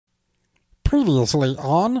Previously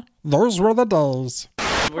on Those Were the Days.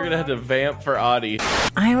 We're going to have to vamp for Audie.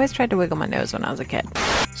 I always tried to wiggle my nose when I was a kid.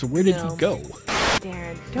 So where did he go?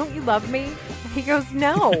 Darren, don't you love me? He goes,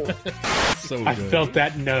 no. So good. I felt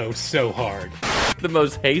that no so hard. The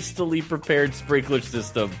most hastily prepared sprinkler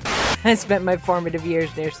system. I spent my formative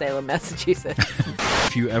years near Salem, Massachusetts.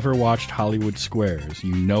 If you ever watched Hollywood Squares,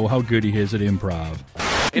 you know how good he is at improv.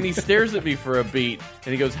 And he stares at me for a beat,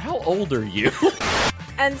 and he goes, how old are you?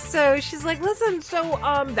 And so she's like, listen, so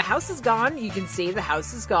the house is gone. You can see the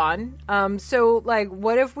house is gone. So, like,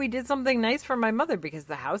 what if we did something nice for my mother? Because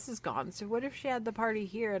the house is gone. So what if she had the party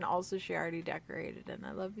here and also she already decorated? And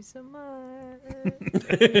I love you so much.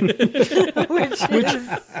 Which is...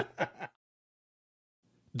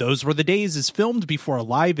 Those Were the Days is filmed before a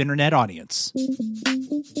live internet audience.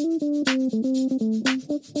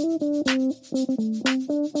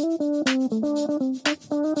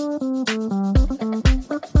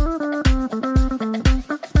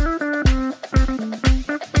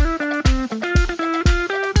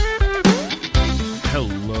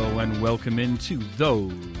 Hello and welcome into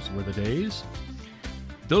Those Were the Days.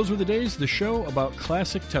 Those Were the Days, the show about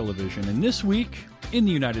classic television. And this week, in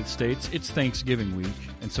the United States, it's Thanksgiving week,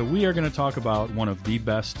 and so we are going to talk about one of the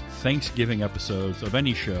best Thanksgiving episodes of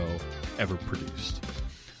any show ever produced.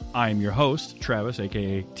 I am your host, Travis,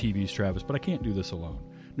 a.k.a. TV's Travis, but I can't do this alone.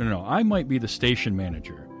 No, I might be the station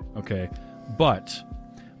manager, okay? But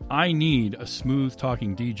I need a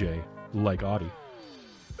smooth-talking DJ like Audie.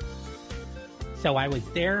 So I was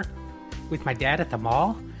there with my dad at the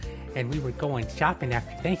mall, and we were going shopping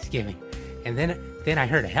after Thanksgiving, and then I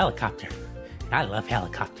heard a helicopter. I love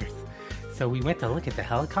helicopters. So we went to look at the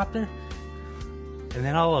helicopter, and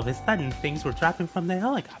then all of a sudden, things were dropping from the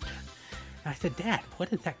helicopter. And I said, Dad,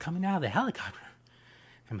 what is that coming out of the helicopter?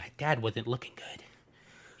 And my dad wasn't looking good.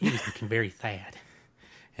 He was looking very sad.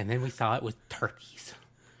 And then we saw it was turkeys.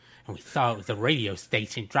 And we saw it was a radio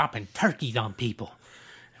station dropping turkeys on people.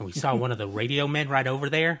 And we saw one of the radio men right over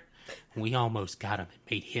there, and we almost got him and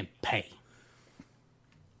made him pay.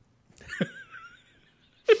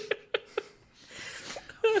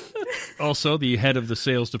 Also, the head of the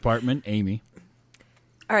sales department, Amy.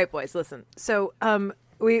 All right, boys, listen. So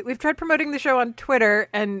we've tried promoting the show on Twitter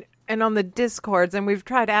and on the Discords, and we've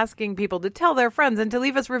tried asking people to tell their friends and to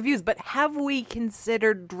leave us reviews, but have we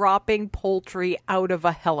considered dropping poultry out of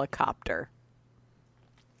a helicopter?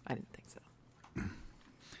 I didn't think so.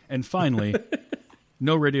 And finally,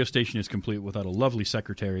 no radio station is complete without a lovely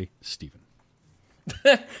secretary, Stephen.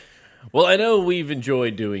 Well, I know we've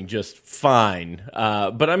enjoyed doing just fine,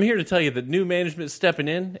 but I'm here to tell you that new management is stepping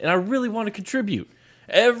in, and I really want to contribute.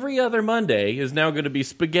 Every other Monday is now going to be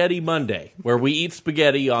Spaghetti Monday, where we eat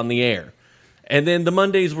spaghetti on the air. And then the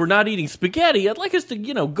Mondays we're not eating spaghetti, I'd like us to,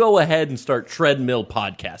 go ahead and start treadmill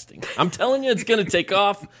podcasting. I'm telling you, it's going to take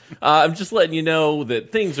off. I'm just letting you know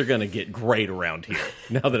that things are going to get great around here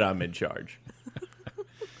now that I'm in charge.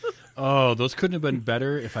 Oh, those couldn't have been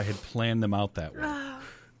better if I had planned them out that way.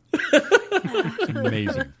 It's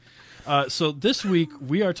amazing. So this week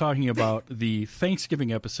we are talking about the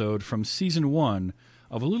Thanksgiving episode from season 1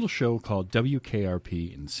 of a little show called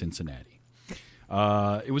WKRP in Cincinnati.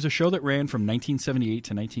 It was a show that ran from 1978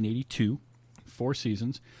 to 1982, 4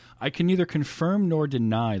 seasons. I can neither confirm nor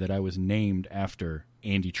deny that I was named after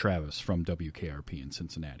Andy Travis from WKRP in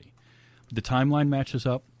Cincinnati. The timeline matches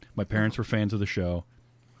up. My parents were fans of the show.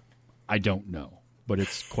 I don't know, but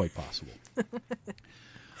it's quite possible.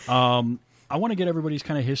 I want to get everybody's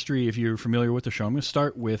kind of history if you're familiar with the show. I'm going to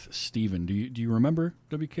start with Steven. Do you remember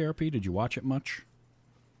WKRP? Did you watch it much?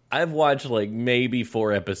 I've watched maybe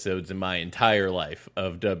 4 episodes in my entire life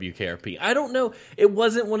of WKRP. I don't know. It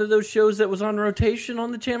wasn't one of those shows that was on rotation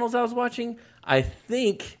on the channels I was watching. I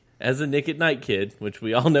think, as a Nick at Night kid, which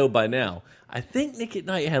we all know by now, I think Nick at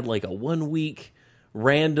Night had a 1-week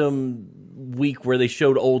random week where they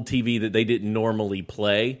showed old TV that they didn't normally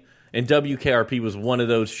play. And WKRP was one of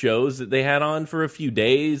those shows that they had on for a few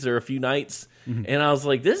days or a few nights. Mm-hmm. And I was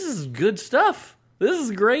like, this is good stuff. This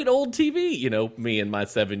is great old TV. Me and my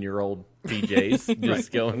 7-year-old PJs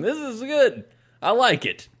just going, this is good. I like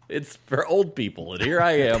it. It's for old people. And here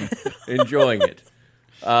I am enjoying it.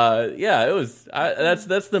 It was.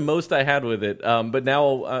 That's the most I had with it. But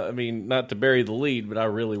now, not to bury the lead, but I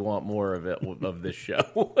really want more of it, of this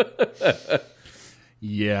show.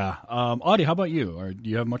 Yeah. Audie, how about you? Or do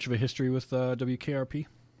you have much of a history with WKRP?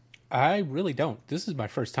 I really don't. This is my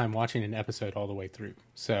first time watching an episode all the way through.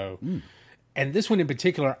 So, and this one in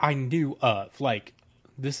particular, I knew of.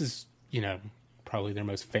 This is, probably their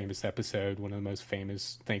most famous episode, one of the most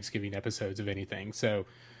famous Thanksgiving episodes of anything. So,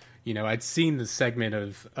 You know, I'd seen the segment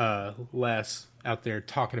of Les out there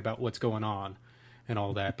talking about what's going on and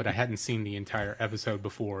all that, but I hadn't seen the entire episode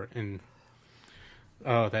before, and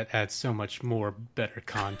oh, that adds so much more better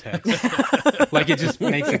context. Like, it just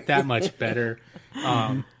makes it that much better.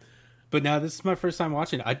 But now this is my first time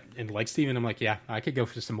watching it. And like Steven, I'm like, yeah, I could go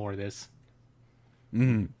for some more of this.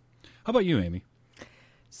 How about you, Amy?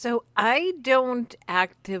 So I don't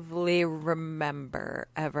actively remember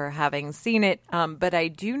ever having seen it, but I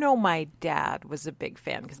do know my dad was a big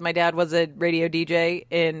fan because my dad was a radio DJ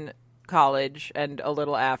in college and a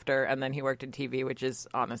little after, and then he worked in TV, which is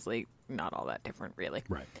honestly not all that different, really.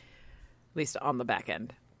 Right. At least on the back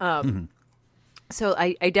end. So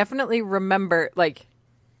I definitely remember, like,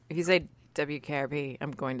 if you say WKRP,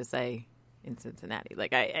 I'm going to say in Cincinnati.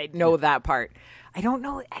 Like, I know that part. I don't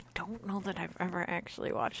know that I've ever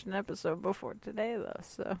actually watched an episode before today, though,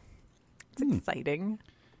 so it's exciting.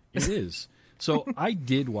 It is. So I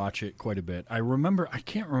did watch it quite a bit. I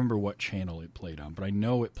can't remember what channel it played on, but I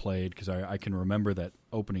know it played because I can remember that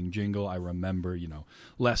opening jingle. I remember,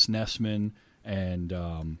 Les Nessman and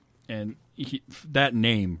that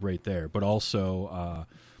name right there. But also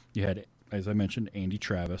you had, as I mentioned, Andy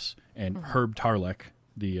Travis and Herb Tarlek,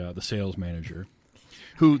 the sales manager,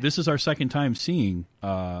 who this is our second time seeing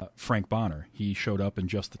Frank Bonner. He showed up in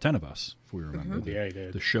Just the 10 of Us, if we remember. Yeah, he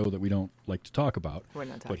did. The show that we don't like to talk about. We're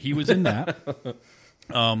not talking But he was in that.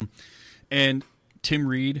 And Tim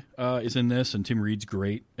Reed is in this, and Tim Reed's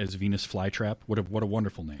great as Venus Flytrap. What a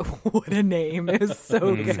wonderful name. What a name. It's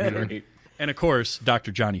so good. Great. And, of course,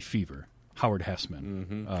 Dr. Johnny Fever, Howard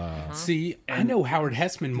Hessman. See, I know Howard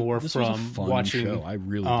Hessman more This was a from fun watching. show. I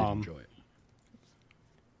really did enjoy it.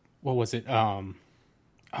 What was it?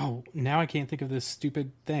 Oh, now I can't think of this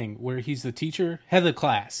stupid thing where he's the teacher, head of the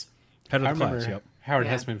class. Head I of the remember class, yep. Howard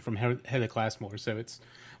Yeah. Hessman from head of the class more, so it's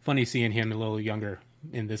funny seeing him a little younger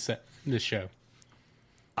in this show.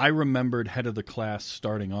 I remembered Head of the Class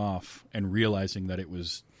starting off and realizing that it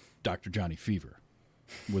was Dr. Johnny Fever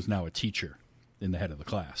was now a teacher in the Head of the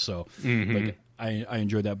Class. So like, I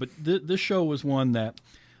enjoyed that. But this show was one that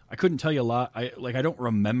I couldn't tell you a lot. I don't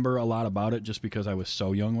remember a lot about it just because I was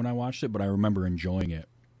so young when I watched it, but I remember enjoying it.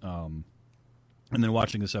 And then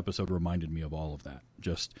watching this episode reminded me of all of that.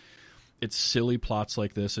 Just it's silly plots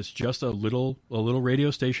like this. It's just a little radio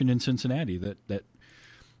station in Cincinnati that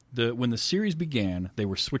when the series began, they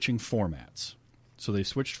were switching formats. So they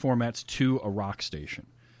switched formats to a rock station.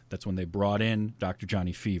 That's when they brought in Dr.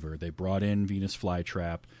 Johnny Fever. They brought in Venus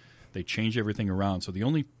Flytrap. They changed everything around. So the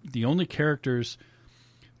only characters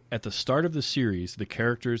at the start of the series, the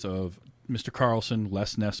characters of Mr. Carlson,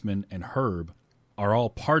 Les Nessman, and Herb are all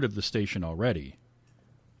part of the station already.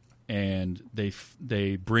 And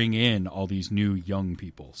they bring in all these new young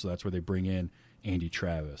people. So that's where they bring in Andy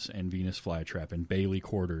Travis and Venus Flytrap, and Bailey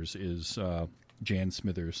Quarters is Jan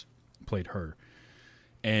Smithers, played her.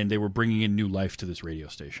 And they were bringing in new life to this radio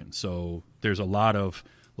station. So there's a lot of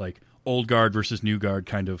like old guard versus new guard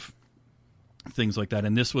kind of things like that.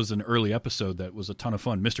 And this was an early episode that was a ton of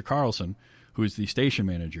fun. Mr. Carlson, who is the station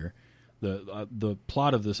manager, the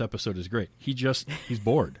plot of this episode is great. He's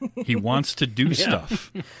bored. He wants to do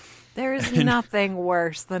stuff. There is nothing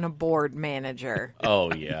worse than a board manager.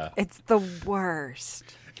 Oh, yeah. It's the worst.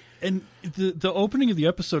 And the opening of the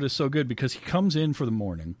episode is so good because he comes in for the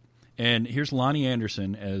morning, and here's Lonnie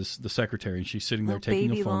Anderson as the secretary, and she's sitting there taking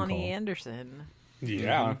baby a phone Lonnie call. Anderson.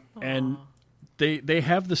 Yeah. And they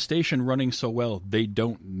have the station running so well, they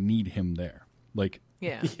don't need him there. Like,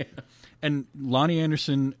 Yeah. and Lonnie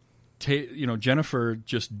Anderson, Jennifer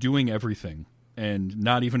just doing everything and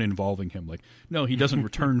not even involving him. Like, no, he doesn't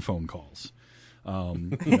return phone calls.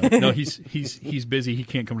 No, he's busy. He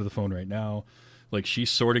can't come to the phone right now. Like, she's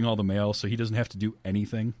sorting all the mail, so he doesn't have to do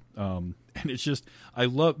anything. And it's just, I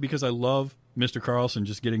love Mr. Carlson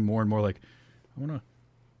just getting more and more like, I want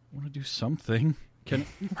to do something.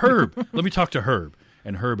 Herb, let me talk to Herb.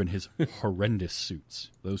 And Herb in his horrendous suits.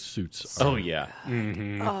 Those suits are Oh, yeah.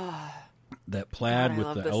 that plaid God, I with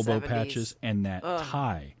love the the elbow 70s. patches and that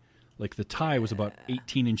tie. Like, the tie was about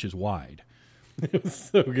 18 inches wide. It was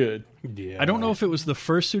so good. Yeah. I don't know if it was the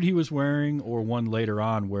first suit he was wearing or one later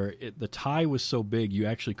on where the tie was so big you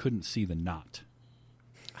actually couldn't see the knot.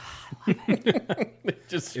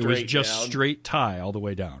 Just It was straight just down. straight tie all the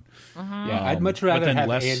way down. Yeah, I'd much rather then have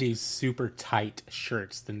less- Andy's super tight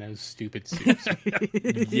shirts than those stupid suits.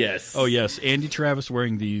 Yes. Oh, yes. Andy Travis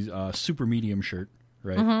wearing the super medium shirt,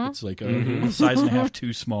 right? It's like a size and a half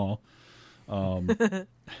too small. That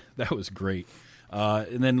was great.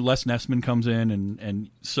 And then Les Nessman comes in, and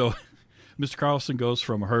so Mr. Carlson goes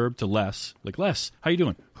from Herb to Les. Like, Les, how you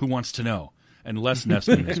doing? Who wants to know? And Les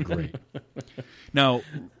Nessman is great. Now,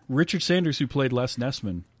 Richard Sanders, who played Les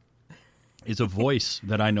Nessman, is a voice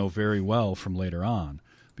that I know very well from later on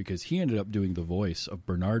because he ended up doing the voice of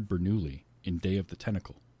Bernard Bernoulli in Day of the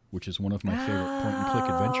Tentacle, which is one of my favorite point-and-click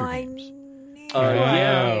adventure games.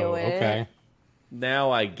 Yeah. Okay.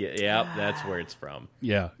 Now I get. Yep, that's where it's from.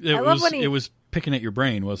 Yeah, love when he- it was picking at your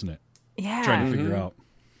brain, wasn't it? Yeah. Trying to figure out.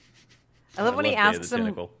 I love when he Day of the asks him.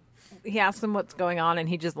 Tentacle. He asks him what's going on, and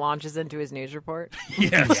he just launches into his news report.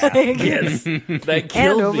 Yes, Yes, that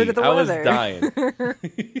killed over me. to the I was weather. dying.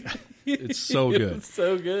 it's so good. It's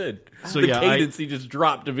so good. So the yeah, cadence he just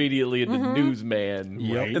dropped immediately into newsman.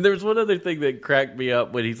 Yep. And there was one other thing that cracked me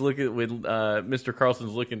up when Mr.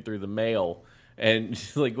 Carlson's looking through the mail. And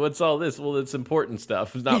she's like, "What's all this?" Well, it's important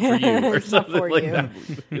stuff. It's not for you, or It's not something for like you. that.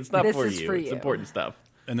 It's not This for is you. for It's you. important stuff.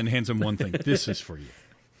 And then hands him one thing. This is for you.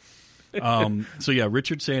 So yeah,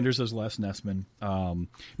 Richard Sanders as Les Nessman.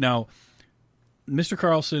 Now, Mr.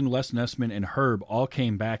 Carlson, Les Nessman, and Herb all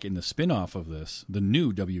came back in the spinoff of this, the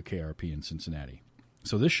new WKRP in Cincinnati.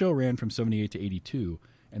 So this show ran from 78 to 82,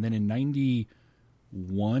 and then in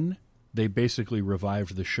 91, they basically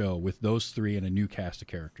revived the show with those three and a new cast of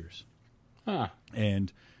characters. Huh.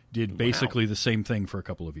 And did basically the same thing for a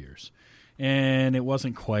couple of years. And it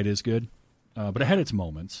wasn't quite as good, but it had its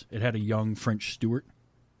moments. It had a young French Stewart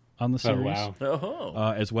on the Oh, series, wow.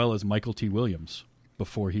 Oh, as well as Michael T. Williams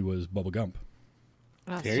before he was Bubba Gump.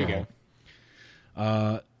 There you go.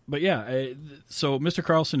 But yeah, so Mr.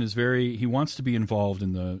 Carlson is he wants to be involved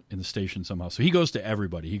in the station somehow. So he goes to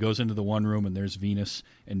everybody. He goes into the one room and there's Venus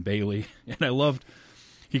and Bailey. And I loved,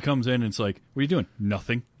 he comes in and it's like, "What are you doing?"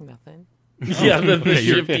 "Nothing." Nothing. yeah, the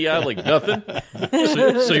shifty eye, like nothing.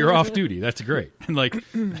 So you're off duty. That's great. And like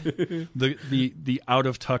the out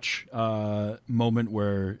of touch moment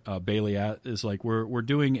where Bailey is like, we're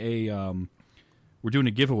doing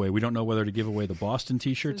a giveaway. We don't know whether to give away the Boston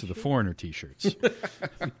T-shirts or the foreigner T-shirts.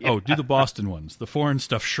 Oh, do the Boston ones. The foreign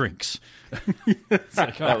stuff shrinks. It's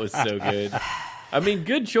like, That was so good. I mean,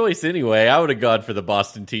 good choice anyway. I would have gone for the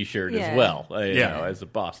Boston T-shirt Yeah. as well. You Yeah. know, as a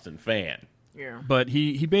Boston fan. Yeah. But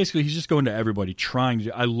he basically he's just going to everybody trying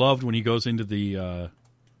to. I loved when he goes into the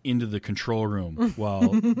control room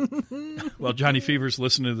while Johnny Fever's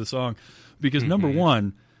listening to the song, because number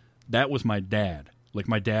one, that was my dad. Like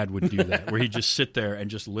my dad would do that, where he'd just sit there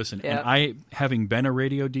and just listen. Yep. And I, having been a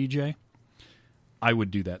radio DJ, I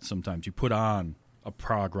would do that sometimes. You put on a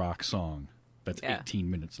prog rock song that's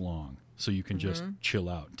 18 minutes long, so you can just chill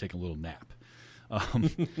out and take a little nap.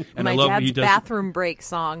 And My I love dad's he does. bathroom break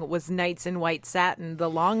song was "Nights in White Satin," the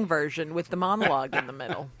long version with the monologue in the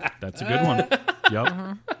middle. That's a good one.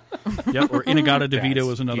 Yep. Yep. Or Inagata DeVito That's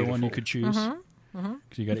was another one you beautiful. could choose.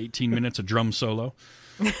 Because you got 18 minutes of drum solo.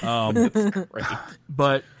 Great.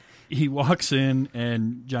 But he walks in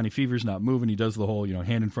and Johnny Fever's not moving. He does the whole,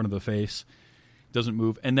 hand in front of the face. Doesn't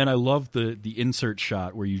move. And then I love the insert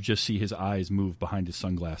shot where you just see his eyes move behind his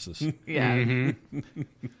sunglasses. Yeah.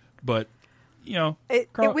 But,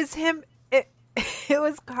 It was him. It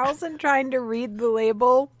was Carlson trying to read the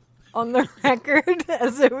label on the record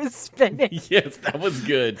as it was spinning. Yes, that was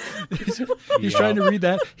good. he's trying to read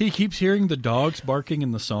that. He keeps hearing the dogs barking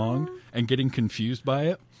in the song and getting confused by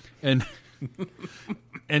it. And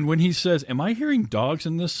when he says, "Am I hearing dogs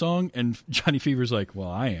in this song?" and Johnny Fever's like, "Well,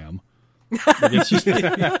 I am." Like, it's just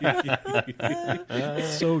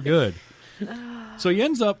it's so good. So he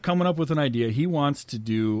ends up coming up with an idea. He wants to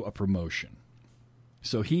do a promotion.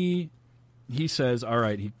 So he says, "All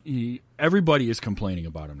right." Everybody is complaining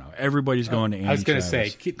about him now. Everybody's going to Andy I was going to say,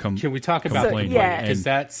 Travis, can we talk about complaining. yeah. because And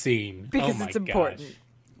that scene? Because oh my it's important. gosh.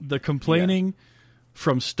 the complaining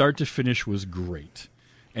from start to finish was great.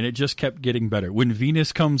 And it just kept getting better. When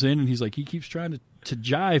Venus comes in and he's like, he keeps trying to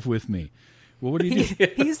jive with me. Well, what did he do?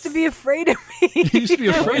 He used to be afraid of me. He used to be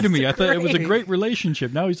afraid of me. I thought it was a great. great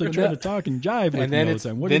relationship. Now he's like trying to talk and jive with And me then all the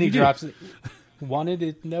time. What then did he he do? drops it.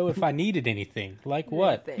 Wanted to know if I needed anything. Like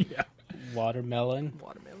what? Yeah. Watermelon.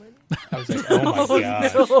 Watermelon. I was like, oh my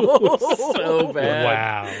gosh. So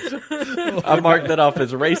bad. Wow. I marked that off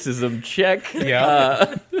as racism. Check.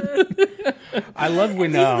 Yeah. I love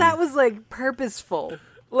when That was like purposeful.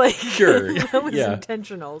 Like Sure. that was Yeah.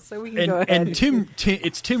 intentional. So we can go ahead. And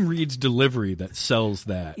it's Tim Reed's delivery that sells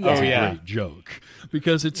that Yeah. as Oh, a yeah. great joke,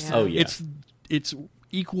 because it's Yeah. Oh, yeah. it's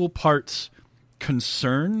equal parts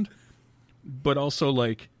concerned, but also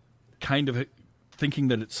like kind of thinking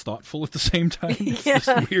that it's thoughtful at the same time. It's this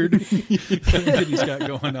weird thing that he's got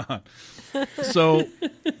going on. So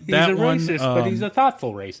he's that a one, racist, but he's a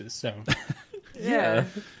thoughtful racist. So yeah.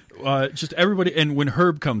 just everybody. And when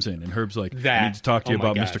Herb comes in, and Herb's like, "I That- need to talk to you oh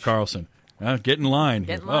my about Mr. gosh. Carlson." Get in line.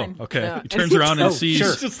 Get in line. Oh, okay. Yeah. He turns around and sees.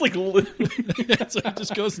 sure. It's just like Yeah, so he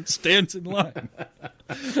just goes and stands in line.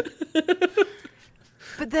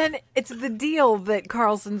 But then it's the deal that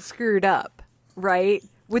Carlson screwed up, right?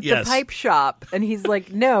 With Yes. the pipe shop. And he's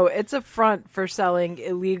like, no, it's a front for selling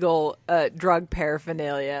illegal drug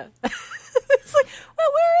paraphernalia. It's like, well,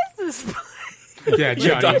 where is this place?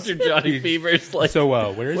 Yeah, Dr. Johnny Fever's like, So,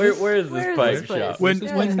 where is this? where is Where this is pipe this place?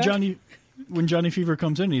 shop? When Johnny Fever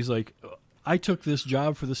comes in, he's like, I took this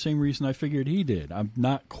job for the same reason I figured he did. I'm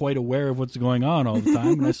not quite aware of what's going on all the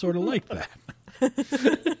time, and I sort of like that.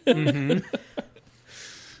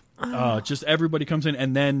 Just everybody comes in,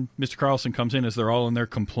 and then Mr. Carlson comes in as they're all in there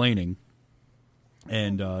complaining,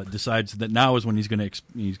 and decides that now is when he's going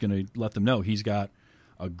to let them know he's got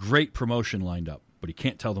a great promotion lined up, but he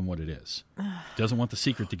can't tell them what it is. Doesn't want the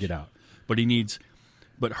secret to get out, but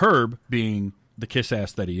Herb, being the kiss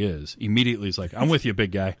ass that he is, immediately is like, "I'm with you,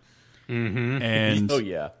 big guy." Mm-hmm. And Oh,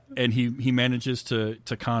 yeah. and he manages to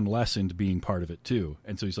con Les into being part of it too.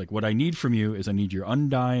 And so he's like, what I need from you is I need your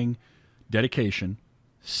undying dedication,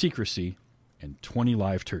 secrecy, and 20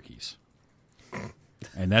 live turkeys.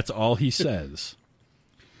 And that's all he says.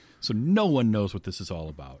 So no one knows what this is all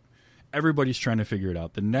about. Everybody's trying to figure it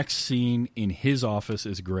out. The next scene in his office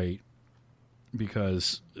is great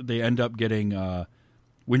because they end up getting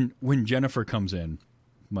when Jennifer comes in,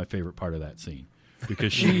 my favorite part of that scene.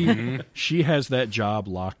 Because she has that job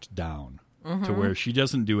locked down to where she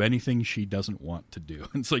doesn't do anything she doesn't want to do.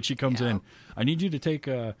 It's like she comes in, I need you to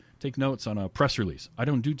take notes on a press release. I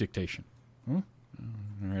don't do dictation. Huh?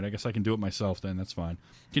 All right, I guess I can do it myself then. That's fine.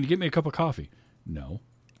 Can you get me a cup of coffee? No.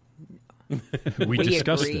 We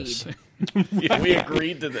discussed agreed. this. Yeah, we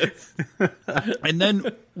agreed to this. And then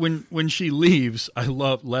when she leaves, I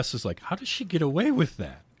love Les is like, how does she get away with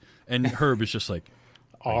that? And Herb is just like,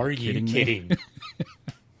 Are you kidding?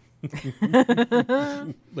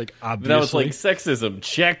 like obviously. That was like sexism.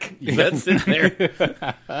 Check. That's in there.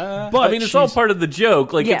 but I mean, it's all part of the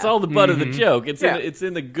joke. Like, it's Yeah. all the butt of the joke. It's Yeah. it's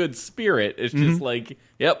in the good spirit. It's just like,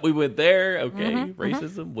 yep, we went there. Okay,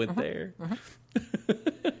 racism went there.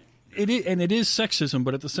 It is sexism,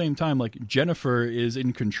 but at the same time, like Jennifer is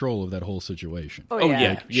in control of that whole situation. Oh, Oh yeah.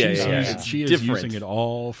 yeah, yeah, She's- yeah. She is Different. using it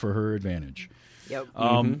all for her advantage. Yep.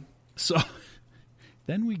 So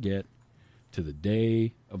then we get to the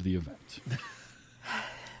day of the event.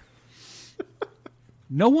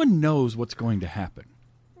 No one knows what's going to happen.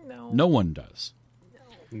 No one does.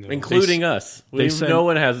 including us. send- No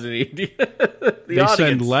one has any idea. The They audience,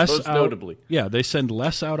 send Les most out. notably. Yeah, they send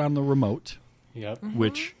Les out on the remote, Yep.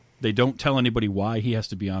 which they don't tell anybody why he has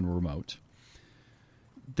to be on remote.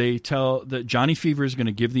 They tell that Johnny Fever is going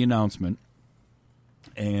to give the announcement,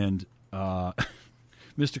 and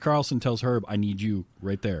Mr. Carlson tells Herb, I need you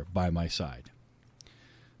right there by my side.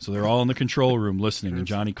 So they're all in the control room listening, and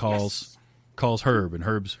Johnny calls Herb, and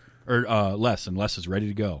Les, and Les is ready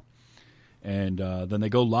to go. And then they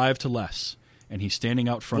go live to Les, and he's standing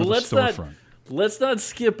out front of the storefront. Let's not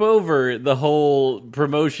skip over the whole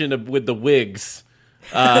promotion with the wigs,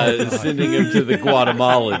 sending him to the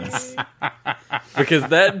Guatemalans, because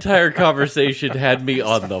that entire conversation had me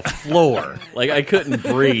on the floor, like I couldn't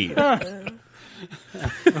breathe.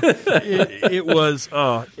 It was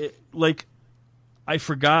like I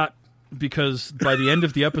forgot, because by the end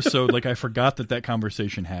of the episode, like I forgot that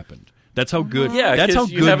conversation happened. That's how good. Yeah, that's how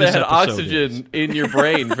because you good haven't this had episode oxygen is. in your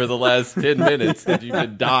brain for the last 10 minutes that you've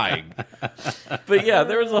been dying. But yeah,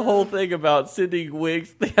 there was a whole thing about sending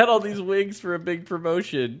wigs. They had all these wigs for a big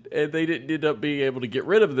promotion, and they didn't end up being able to get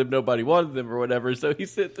rid of them. Nobody wanted them or whatever, so he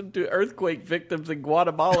sent them to earthquake victims in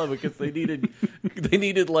Guatemala because they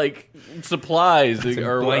needed like supplies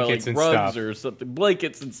or blankets like and rugs stuff. or something,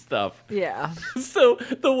 blankets and stuff. Yeah. So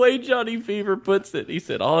the way Johnny Fever puts it, he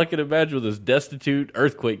said, all I can imagine was destitute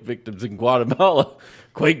earthquake victims in Guatemala.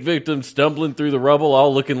 Quake victims stumbling through the rubble,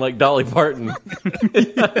 all looking like Dolly Parton.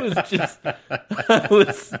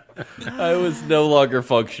 I was no longer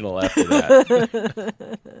functional after that.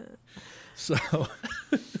 So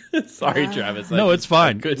Sorry, Travis. no, it's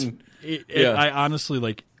fine. Couldn't. I honestly,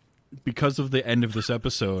 like, because of the end of this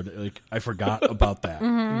episode, like I forgot about that.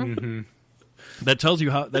 That tells you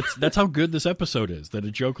how that's how good this episode is. That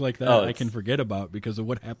a joke like that I can forget about because of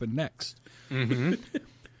what happened next.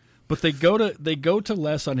 But they go to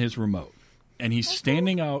Les on his remote, and he's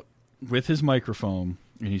standing out with his microphone,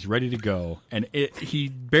 and he's ready to go. And he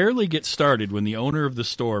barely gets started when the owner of the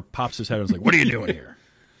store pops his head and is like, "What are you doing here?"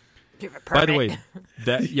 By the way,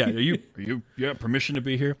 you have permission to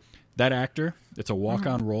be here? That actor, it's a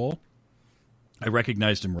walk-on role. I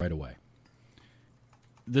recognized him right away.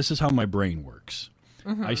 This is how my brain works.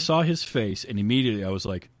 I saw his face, and immediately I was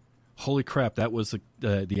like, holy crap, that was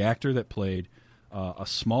the actor that played a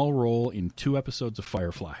small role in 2 episodes of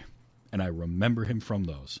Firefly. And I remember him from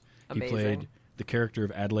those. Amazing. He played the character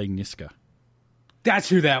of Adlai Niska. That's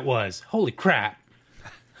who that was. Holy crap.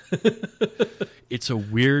 It's a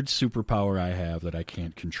weird superpower I have that I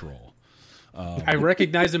can't control. I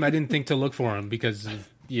recognized him. I didn't think to look for him because of,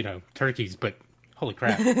 turkeys, but holy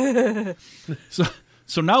crap.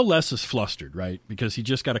 So now Les is flustered, right? Because he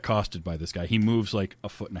just got accosted by this guy. He moves like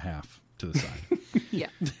 1.5 feet to the side. Yeah.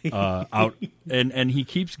 Out and he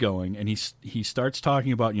keeps going, and he starts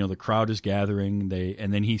talking about the crowd is gathering.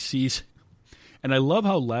 And then he sees, and I love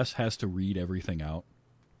how Les has to read everything out,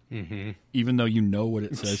 even though you know what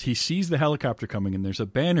it says. He sees the helicopter coming, and there's a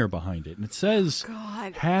banner behind it, and it says,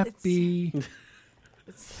 God, "Happy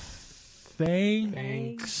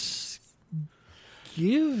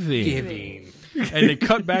Thanksgiving." And they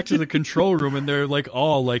cut back to the control room, and they're like,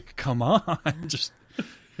 all like, "Come on, just."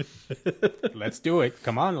 Let's do it.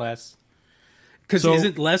 Come on, Les. Because So-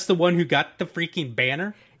 isn't Les the one who got the freaking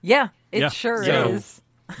banner? Yeah, it Yeah. sure So- is.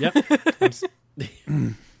 Yep.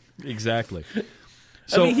 Exactly.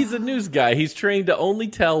 So I mean, he's a news guy. He's trained to only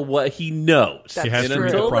tell what he knows. That's He has And to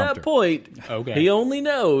read the until that prompter. point, Okay. he only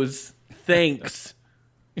knows thanks,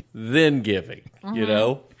 then giving. You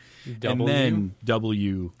know? and then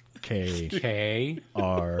WKRP.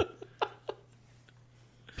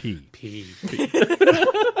 P.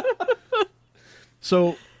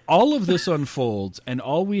 So all of this unfolds, and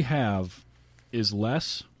all we have is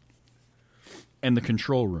Les and the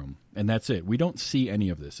control room, and that's it. We don't see any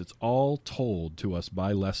of this. It's all told to us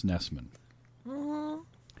by Les Nessman.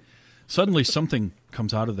 Suddenly, something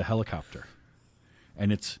comes out of the helicopter,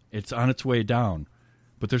 and it's on its way down,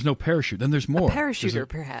 but there's no parachute. Then there's more. Parachuter,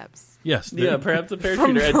 perhaps. Yes. Yeah, perhaps a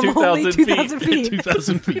From, parachuter at from only 2,000 2,000 feet. feet.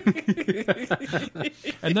 2,000 feet.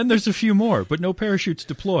 And then there's a few more, but no parachutes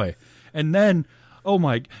deploy. And then,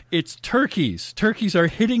 it's turkeys. Turkeys are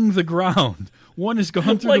hitting the ground. One has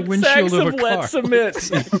gone through Like the windshield sacks of a of car. wet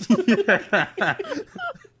cement.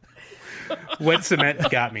 Wet cement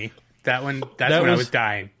got me. That's when I was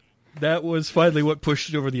dying. That was finally what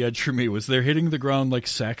pushed it over the edge for me, was they're hitting the ground like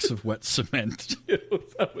sacks of wet cement.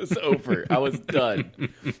 I was over. I was done.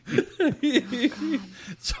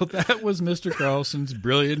 So that was Mr. Carlson's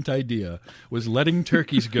brilliant idea, was letting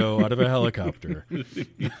turkeys go out of a helicopter.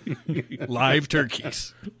 Live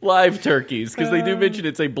turkeys. Live turkeys, because they do mention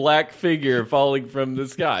it's a black figure falling from the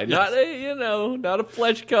sky. Not a, not a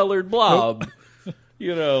flesh-colored blob.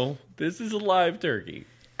 This is a live turkey.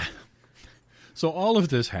 So all of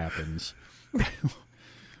this happens.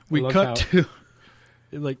 We love cut how- to,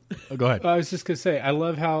 go ahead. I was just going to say, I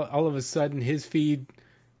love how all of a sudden his feed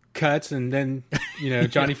cuts and then,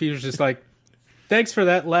 Johnny Fever's just like, thanks for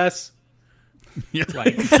that, Les. Yeah.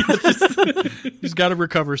 Like, He's got to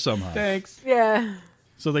recover somehow. thanks. Yeah.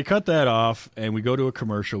 So they cut that off, and we go to a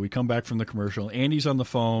commercial. We come back from the commercial. Andy's on the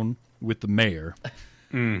phone with the mayor.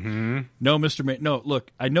 Mm-hmm. No, Mr. Mayor. No, look,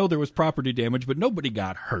 I know there was property damage, but nobody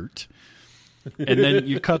got hurt. And then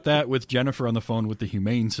you cut that with Jennifer on the phone with the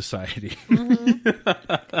Humane Society.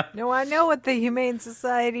 No, I know what the Humane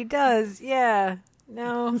Society does. Yeah.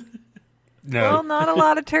 No. No, Well, not a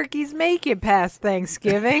lot of turkeys make it past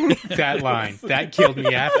Thanksgiving. that line. That killed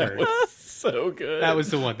me after. So good. That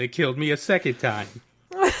was the one that killed me a second time.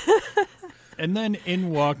 And then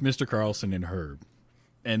in walk Mr. Carlson and Herb.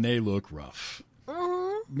 And they look rough.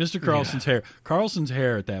 Mr. Carlson's hair. Carlson's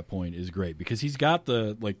hair at that point is great because he's got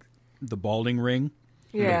the balding ring.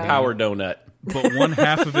 Yeah. Power donut. But one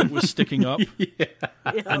half of it was sticking up,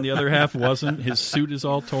 and the other half wasn't. His suit is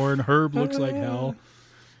all torn. Herb looks like hell.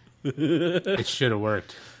 It should have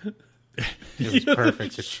worked. It was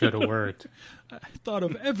perfect. It should have worked. I thought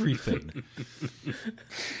of everything.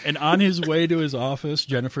 And on his way to his office,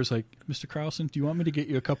 Jennifer's like, "Mr. Carlson, do you want me to get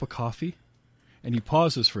you a cup of coffee?" And he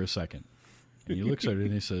pauses for a second, and he looks at her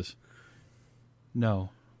and he says, "No,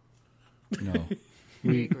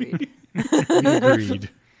 We agreed. we agreed."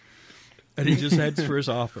 And he just heads for his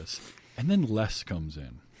office. And then Les comes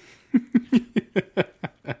in.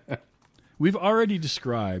 We've already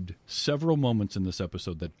described several moments in this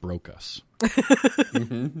episode that broke us.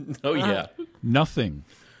 Oh, yeah. Nothing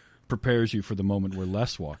prepares you for the moment where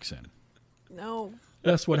Les walks in. No.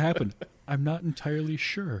 Les, what happened? I'm not entirely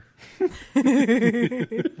sure.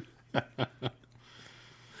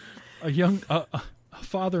 A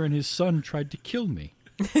father and his son tried to kill me.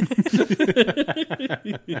 I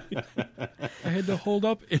had to hold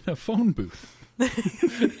up in a phone booth.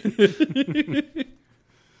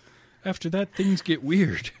 After that, things get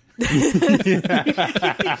weird. Yeah,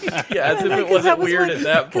 as if it wasn't weird at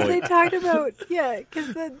that Because they point. talked about,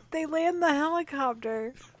 because they land the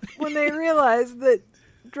helicopter when they realize that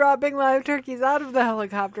dropping live turkeys out of the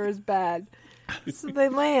helicopter is bad. So they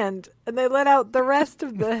land, and they let out the rest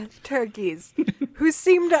of the turkeys, who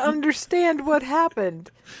seem to understand what happened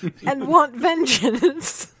and want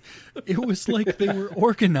vengeance. It was like they were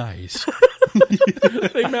organized.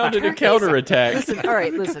 They mounted a counterattack. Listen, all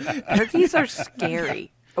right, listen. Turkeys are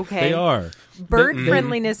scary, okay? They are. Bird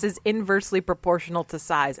friendliness is inversely proportional to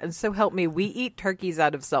size, and so help me, we eat turkeys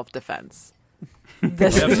out of self-defense.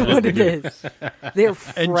 This is what it is. They're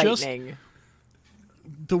And just- frightening.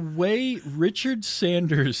 The way Richard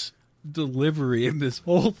Sanders' delivery in this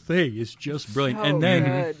whole thing is just brilliant. So And then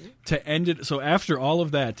good. to end it, so after all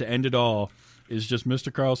of that, to end it all, is just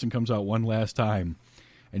Mr. Carlson comes out one last time,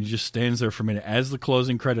 and he just stands there for a minute as the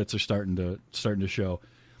closing credits are starting to show.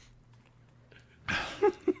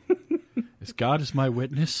 As God is my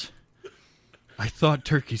witness, I thought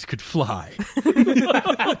turkeys could fly. And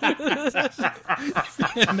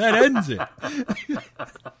that ends it.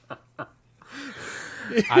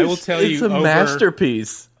 I will tell It's you a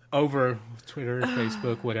masterpiece. over Twitter,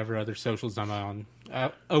 Facebook, whatever other socials I'm on,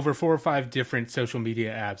 over 4 or 5 different social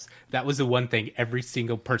media apps. That was the one thing every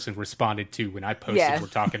single person responded to when I posted Yeah. we're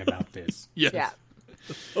talking about this. Yes. Yeah.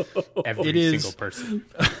 Every It is- single person.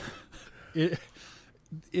 It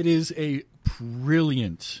is a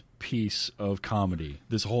brilliant piece of comedy.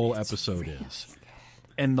 This whole episode is.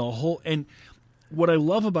 And what I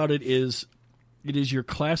love about it is your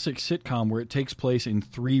classic sitcom where it takes place in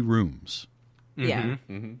 3 rooms Yeah.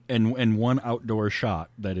 and one outdoor shot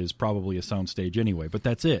that is probably a soundstage anyway, but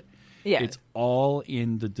that's it. Yeah. It's all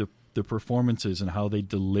in the performances and how they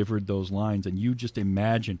delivered those lines, and you just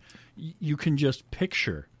imagine, you can just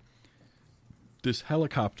picture this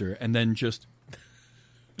helicopter and then just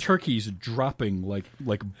turkeys dropping like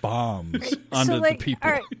bombs onto the people.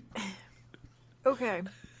 All right. Okay.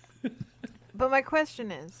 But my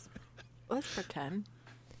question is, let's pretend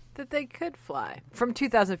that they could fly from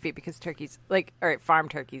 2,000 feet, because turkeys, all right, farm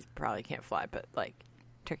turkeys probably can't fly, but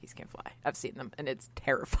turkeys can fly. I've seen them, and it's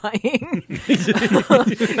terrifying.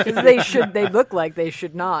 'Cause they look like they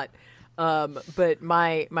should not. But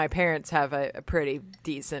my parents have a pretty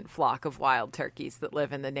decent flock of wild turkeys that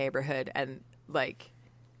live in the neighborhood, and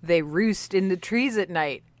they roost in the trees at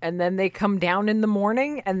night, and then they come down in the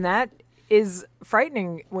morning, and that is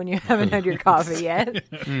frightening when you haven't had your coffee yet.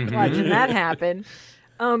 Watching that happen.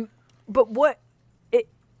 But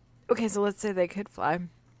okay, so let's say they could fly.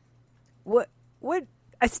 What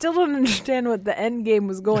I still don't understand what the end game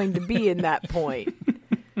was going to be in that point.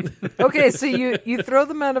 Okay, so you throw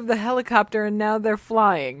them out of the helicopter and now they're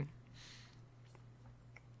flying.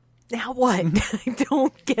 Now what? I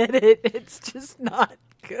don't get it. It's just not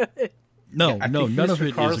good. No, I none think of Mr.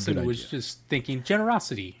 it Carlson is a good was idea. just thinking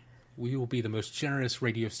generosity. We will be the most generous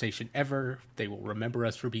radio station ever. They will remember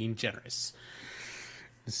us for being generous.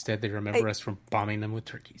 Instead, they remember us for bombing them with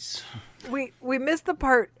turkeys. We missed the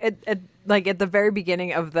part at the very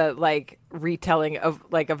beginning of the retelling of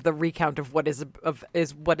the recount of what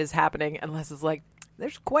is happening, unless it's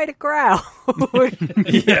there's quite a crowd.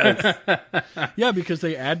 Yes. Yeah, because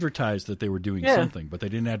they advertised that they were doing Yeah. something, but they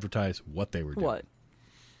didn't advertise what they were doing What?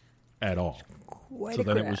 at all. Quite So a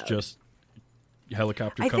then it was crowd. just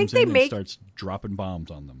helicopter I think comes they in and make- starts dropping bombs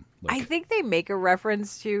on them. I think they make a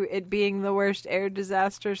reference to it being the worst air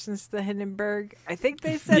disaster since the Hindenburg. I think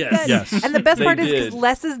they said Yes. that. Yes. And the best They part is did. because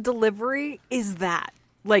Les's delivery is that.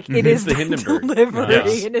 It is the the Hindenburg. delivery,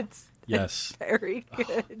 Yes. and it's Yes. very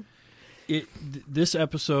good. This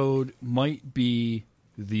episode might be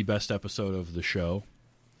the best episode of the show.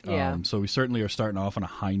 Yeah. So we certainly are starting off on a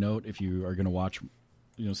high note. If you are going to watch,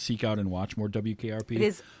 seek out and watch more WKRP.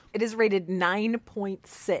 It is rated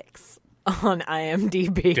 9.6 on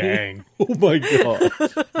IMDb. Dang. Oh my god.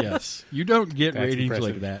 Yes, you don't get That's ratings impressive.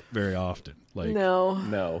 like that very often. No.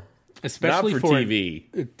 No. Especially Not for TV.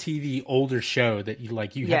 a TV older show that you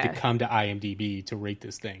had Yeah. to come to IMDb to rate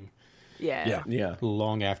this thing Yeah. Yeah.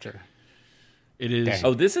 long after. It is. Dang.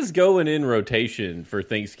 Oh, this is going in rotation for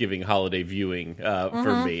Thanksgiving holiday viewing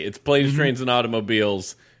for me. It's Planes, Trains, and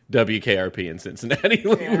Automobiles, WKRP in Cincinnati.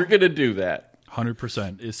 We're going to do that.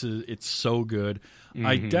 100%. It's so good.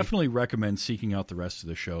 I definitely recommend seeking out the rest of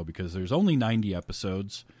the show because there's only 90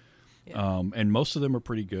 episodes, and most of them are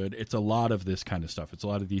pretty good. It's a lot of this kind of stuff. It's a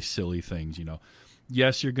lot of these silly things,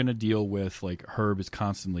 Yes, you're going to deal with, Herb is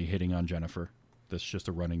constantly hitting on Jennifer. That's just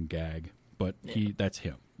a running gag. But that's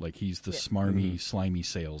him. He's the smarmy, slimy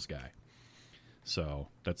sales guy. So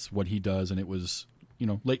that's what he does, and it was,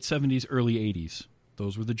 late 70s, early 80s.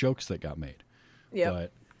 Those were the jokes that got made. Yep.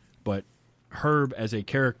 But but Herb as a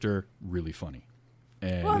character, really funny.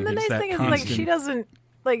 And Well, and the it's nice that thing is, constant, she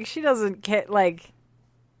doesn't care.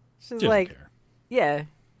 She's doesn't like, care. yeah,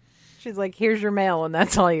 she's like, here's your mail, and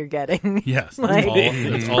that's all you're getting. Yes, Like,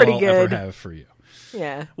 that's all pretty I'll ever good. have for you.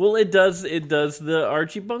 Yeah. Well, it does the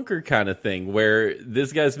Archie Bunker kind of thing where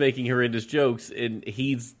this guy's making horrendous jokes and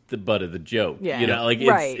he's the butt of the joke. Yeah. You know, like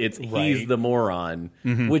Right. it's he's Right. the moron,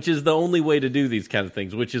 which is the only way to do these kind of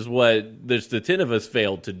things, which is what there's the 10 of us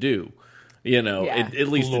failed to do. You know, Yeah. at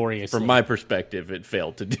least Gloriously. from my perspective, it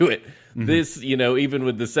failed to do it. This, you know, even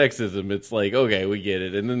with the sexism, it's like, okay, we get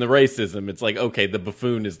it. And then the racism, it's like, okay, the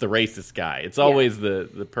buffoon is the racist guy. It's always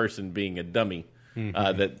the person being a dummy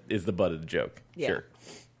that is the butt of the joke. Yeah. Sure.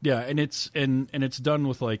 Yeah, and it's done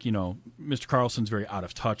with, like, you know, Mr. Carlson's very out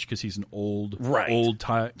of touch because he's an old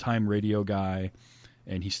time radio guy,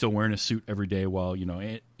 and he's still wearing a suit every day while, you know,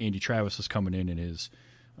 Andy Travis is coming in his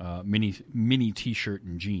mini T-shirt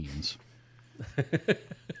and jeans.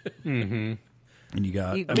 And you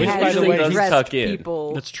got You I mean, by the way, casually does dressed tuck in.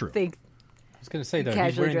 people That's true. think I was going to say, though, he's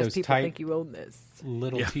casually wearing dressed those people tight think you own this.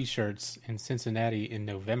 little T-shirts in Cincinnati in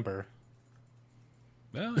November.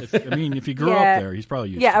 well, if he grew Yeah. up there, he's probably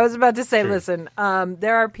used Yeah, to I it. was about to say, listen,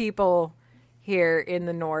 there are people here in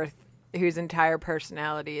the north whose entire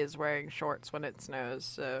personality is wearing shorts when it snows.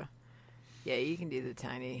 So, yeah, you can do the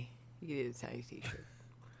tiny T-shirt.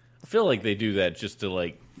 I feel like they do that just to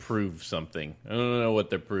like prove something. I don't know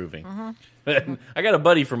what they're proving. I got a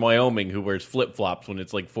buddy from Wyoming who wears flip flops when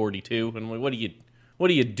it's like 42, and I'm like, what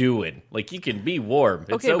are you doing? Like, you can be warm.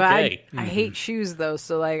 It's okay. But I hate shoes though,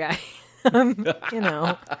 so like you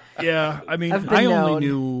know, Yeah, I mean, I've been I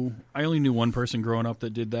known. only knew one person growing up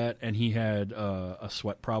that did that, and he had a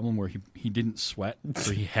sweat problem where he didn't sweat,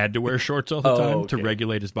 so he had to wear shorts all the time to okay.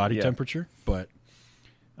 regulate his body Yeah. temperature. But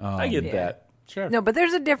I get Yeah. that. Sure. no, but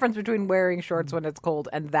there's a difference between wearing shorts when it's cold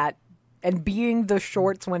and being the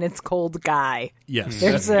shorts when it's cold guy. yes,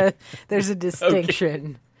 There's a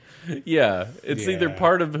distinction. Yeah, it's either Yeah.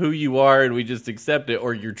 part of who you are and we just accept it,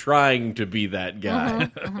 or you're trying to be that guy.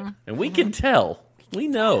 And we can tell. We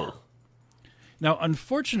know. Now,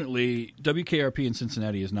 unfortunately, WKRP in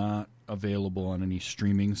Cincinnati is not available on any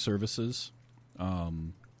streaming services.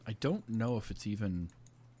 I don't know if it's even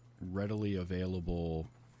readily available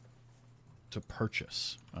to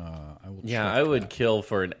purchase. I will. Yeah, check I would that. kill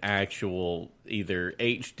for an actual either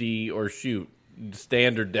HD or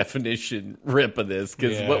standard definition rip of this,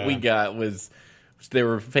 because what we got was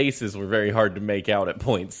faces were very hard to make out at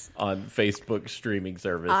points on Facebook streaming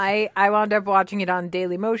service. I wound up watching it on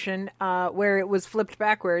Daily Motion, where it was flipped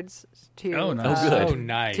backwards to Oh, nice. good. Oh,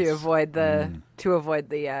 nice. to avoid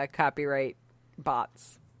the copyright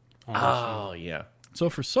bots. Oh yeah. So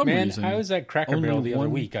for some Man, reason, I was at Cracker only Barrel the other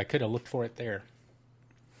one- week. I could have looked for it there.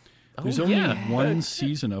 There's Oh, only yeah. one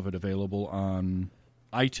season of it available on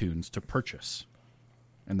iTunes to purchase,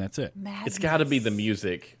 and that's it. It's got to be the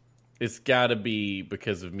music. It's got to be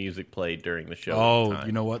because of music played during the show. Oh,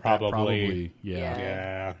 you know what? That Probably. yeah.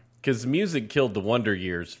 Yeah. Because music killed the Wonder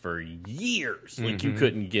Years for years. Like, you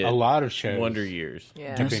couldn't get A lot of shows. Wonder Years.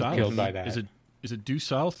 Yeah. Due Due been South. killed by that. Is it Due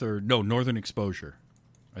South or no Northern Exposure?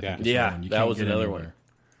 I Yeah. is the Yeah, one. You that can't was get another anywhere. one.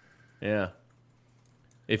 Yeah.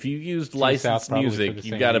 If you used South licensed probably for music, the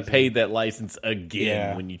you same got to reason. pay that license again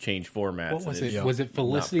Yeah. when you change formats. What was and it? it's Was it not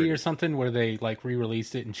Felicity pretty. or something where they like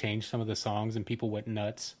re-released it and changed some of the songs and people went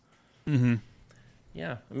nuts?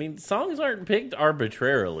 Yeah, I mean, songs aren't picked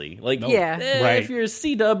arbitrarily. Like, Yeah. Right. if you're a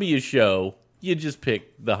CW show, you just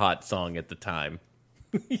pick the hot song at the time.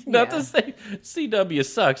 Not to say CW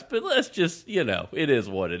sucks, but let's just, it is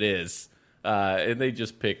what it is. And they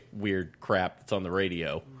just pick weird crap that's on the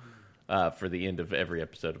radio for the end of every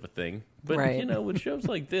episode of a thing. But, Right. with shows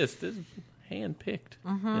like this is hand-picked.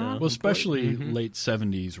 Well, especially late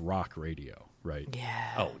 70s rock radio, right?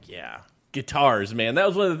 Yeah. Oh, yeah. Guitars, man. That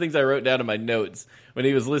was one of the things I wrote down in my notes when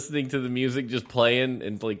he was listening to the music just playing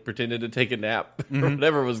and like pretending to take a nap or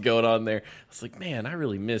whatever was going on there. I was like, man, I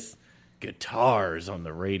really miss guitars on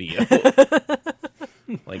the radio.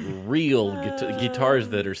 Like real guitars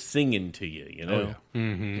that are singing to you, Oh,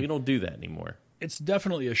 yeah. We don't do that anymore. It's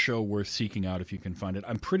definitely a show worth seeking out if you can find it.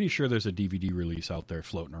 I'm pretty sure there's a DVD release out there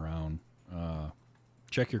floating around.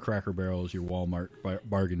 Check your Cracker Barrels, your Walmart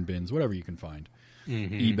bargain bins, whatever you can find.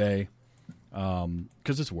 eBay.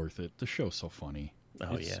 Because it's worth it. The show's so funny.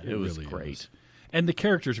 Oh, yeah. It was great. is. And the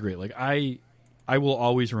characters are great. Like, I will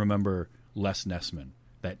always remember Les Nessman,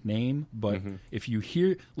 that name. But if you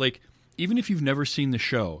hear, like, even if you've never seen the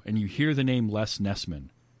show and you hear the name Les Nessman,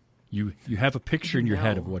 you have a picture in your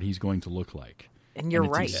head of what he's going to look like. And you're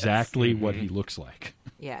it's right. exactly what he looks like.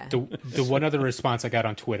 Yeah. The one other response I got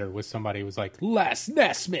on Twitter was somebody was like, Les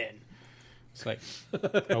Nessman. It's like,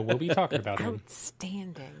 oh, we'll be talking about him.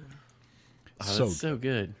 Outstanding. Oh, So that's so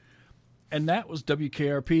good. And that was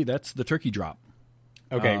WKRP. That's the turkey drop.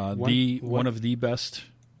 Okay. One of the best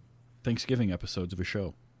Thanksgiving episodes of a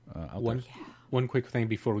show out there. One quick thing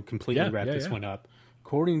before we completely wrap this one up.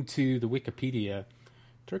 According to the Wikipedia,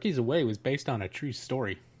 Turkeys Away was based on a true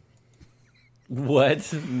story.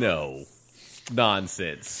 What? No.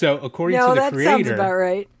 Nonsense. So, according to the that creator, sounds about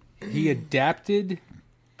right. he adapted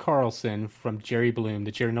Carlson from Jerry Bloom,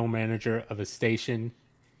 the general manager of a station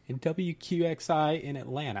in WQXI in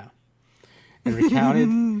Atlanta, and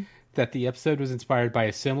recounted that the episode was inspired by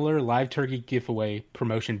a similar live turkey giveaway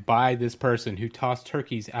promotion by this person who tossed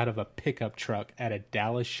turkeys out of a pickup truck at a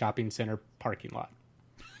Dallas shopping center parking lot.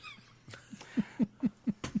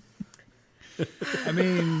 I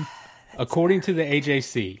mean, according to the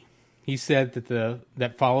AJC, he said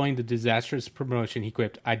that following the disastrous promotion, he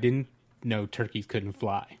quipped, "I didn't know turkeys couldn't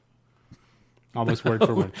fly." Almost word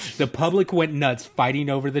for word. The public went nuts fighting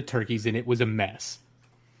over the turkeys, and it was a mess.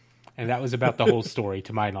 And that was about the whole story,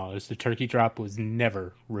 to my knowledge. The turkey drop was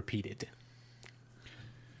never repeated.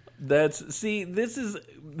 This is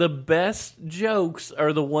the best jokes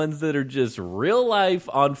are the ones that are just real life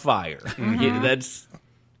on fire. Yeah,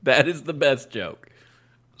 that is the best joke.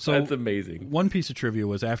 So that's amazing. One piece of trivia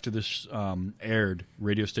was after this aired,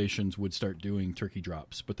 radio stations would start doing turkey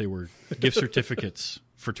drops, but they were gift certificates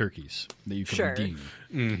for turkeys that you could redeem.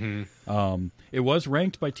 Mm-hmm. It was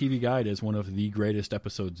ranked by TV Guide as one of the greatest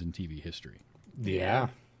episodes in TV history. Yeah.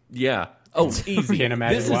 Yeah. Oh, easy. Can't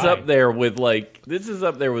imagine this why. is up there with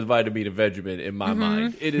Vitamin and Vegemite in my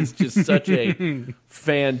mind. It is just such a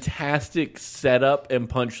fantastic setup and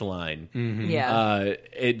punchline. Yeah.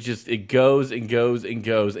 It goes and goes and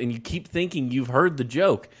goes, and you keep thinking you've heard the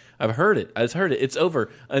joke. I've heard it. It's over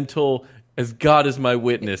until, as God is my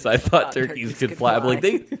witness, I thought turkeys could fly. I'm like,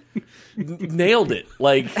 they nailed it.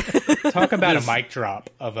 Like, talk about a mic drop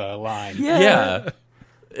of a line. Yeah.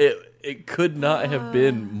 It could not have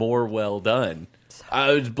been more well done.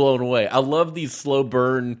 I was blown away. I love these slow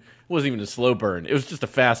burn. It wasn't even a slow burn. It was just a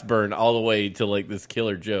fast burn all the way to like this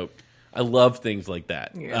killer joke. I love things like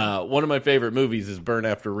that. Yeah. One of my favorite movies is Burn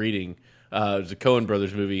After Reading. It's a Coen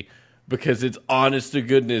Brothers movie because it's honest to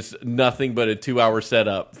goodness nothing but a 2-hour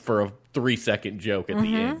setup for a 3-second joke at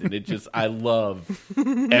the end, and it just I love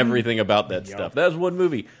everything about that stuff. That was one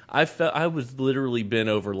movie I was literally bent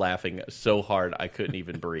over laughing so hard I couldn't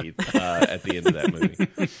even breathe at the end of that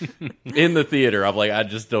movie in the theater. I'm like, I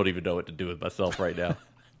just don't even know what to do with myself right now.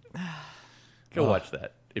 Go watch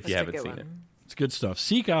that if you haven't seen it. It's good stuff.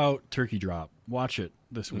 Seek out Turkey Drop. Watch it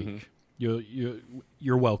this week.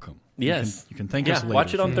 You're welcome. Yes, you can thank us later.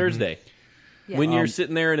 Watch it on Thursday. Yeah. When you're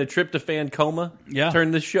sitting there in a tryptophan coma,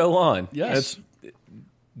 turn this show on. Yes.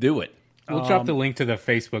 Do it. We'll drop the link to the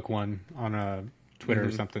Facebook one on Twitter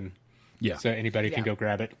or something. Yeah. So anybody can go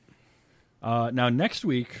grab it. Now, next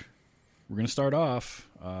week, we're going to start off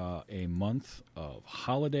a month of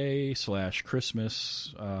holiday /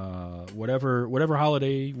 Christmas, whatever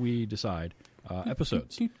holiday we decide,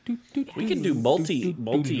 episodes. We can do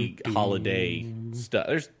multi holiday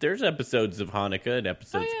stuff. There's episodes of Hanukkah and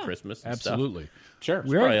episodes of Christmas. And Absolutely. Sure.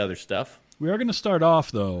 There's probably other stuff. We are going to start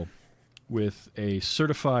off, though, with a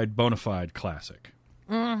certified bona fide classic.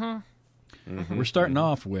 We're starting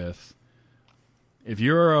off with, if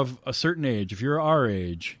you're of a certain age, if you're our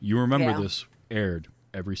age, you remember this aired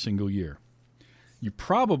every single year. You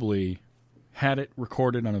probably had it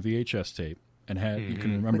recorded on a VHS tape and you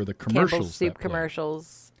can remember the commercials. Campbell's soup that played.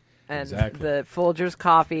 commercials and Exactly. the Folgers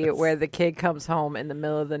coffee where the kid comes home in the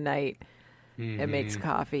middle of the night and makes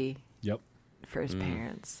coffee Yep. for his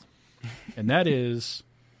parents. And that is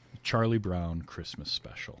Charlie Brown Christmas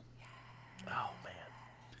Special. Oh man.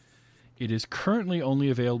 It is currently only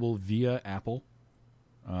available via Apple.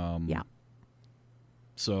 Yeah.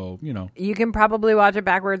 So, You can probably watch it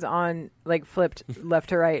backwards on, like, flipped left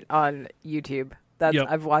to right on YouTube. Yep.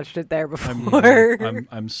 I've watched it there before.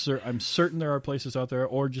 I'm certain there are places out there,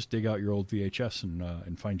 or just dig out your old VHS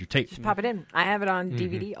and find your tape. Just pop it in. I have it on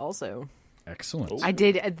DVD also. Excellent. I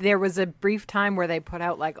did. There was a brief time where they put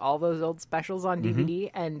out like all those old specials on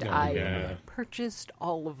DVD, and I purchased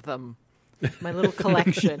all of them. My little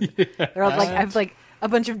collection. They're all like I have like a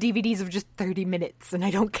bunch of DVDs of just 30 minutes, and I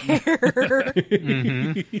don't care.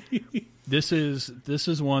 This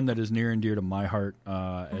is one that is near and dear to my heart,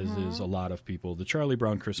 as is a lot of people. The Charlie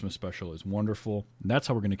Brown Christmas Special is wonderful. And that's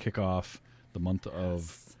how we're going to kick off the month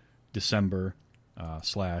of December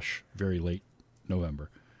 / very late November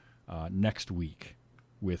next week.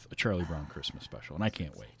 with a Charlie Brown Christmas special, and I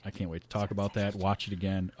can't wait. I can't wait to talk about that, watch it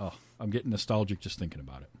again. Oh, I'm getting nostalgic just thinking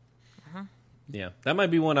about it. Yeah, that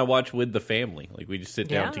might be one I watch with the family. Like, we just sit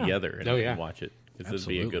down Yeah. together and, Oh, yeah. and watch it. Because it'd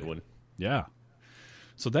be a good one. Yeah.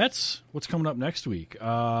 So that's what's coming up next week.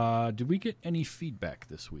 Did we get any feedback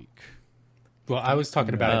this week? Well, I was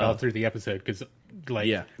talking about it all through the episode because, like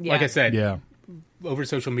I said, Yeah. over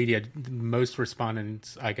social media, the most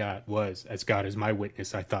respondents I got was, "As God is my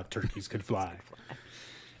witness, I thought turkeys could fly."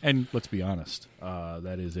 And let's be honest,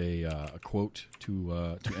 that is a quote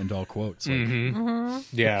to end all quotes. Like,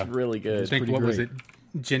 Yeah, It's really good. I think pretty what was great.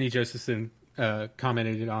 it? Jenny Josephson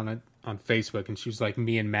commented on it on Facebook, and she was like,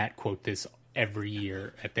 "Me and Matt quote this every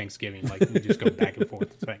year at Thanksgiving. Like, we just go back and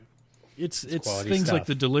forth." It's like, It's quality things like stuff.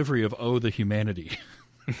 the delivery of "Oh, the Humanity."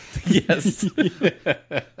 Yes.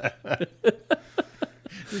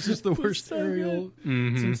 This is the worst Ariel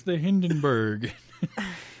since the Hindenburg.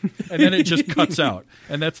 And then it just cuts out.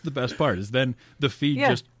 And that's the best part, is then the feed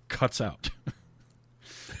just cuts out.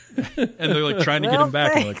 And they're like trying to get him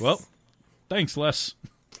back. And they're like, well, thanks, Les.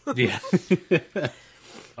 yeah,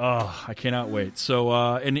 Oh, I cannot wait. So,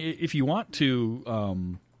 and if you want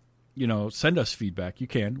to, send us feedback, you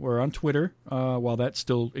can. We're on Twitter while that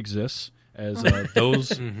still exists as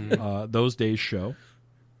those days show.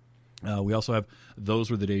 We also have those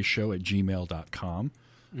were the days show at gmail.com.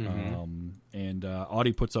 And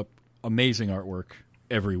Audie puts up amazing artwork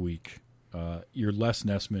every week. Your Les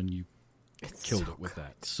Nessman, you killed it with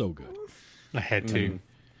that. So good. I had to.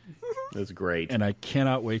 That's great. And I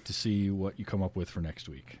cannot wait to see what you come up with for next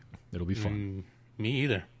week. It'll be fun. Me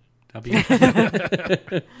either. I'll be.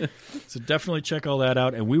 So definitely check all that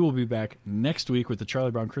out. And we will be back next week with the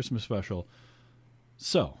Charlie Brown Christmas special.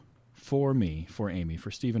 So, for me, for Amy,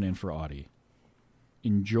 for Stephen, and for Audie,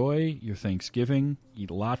 enjoy your Thanksgiving.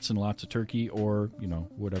 Eat lots and lots of turkey or,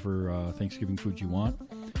 whatever Thanksgiving food you want.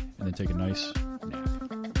 And then take a nice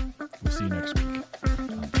nap. We'll see you next week.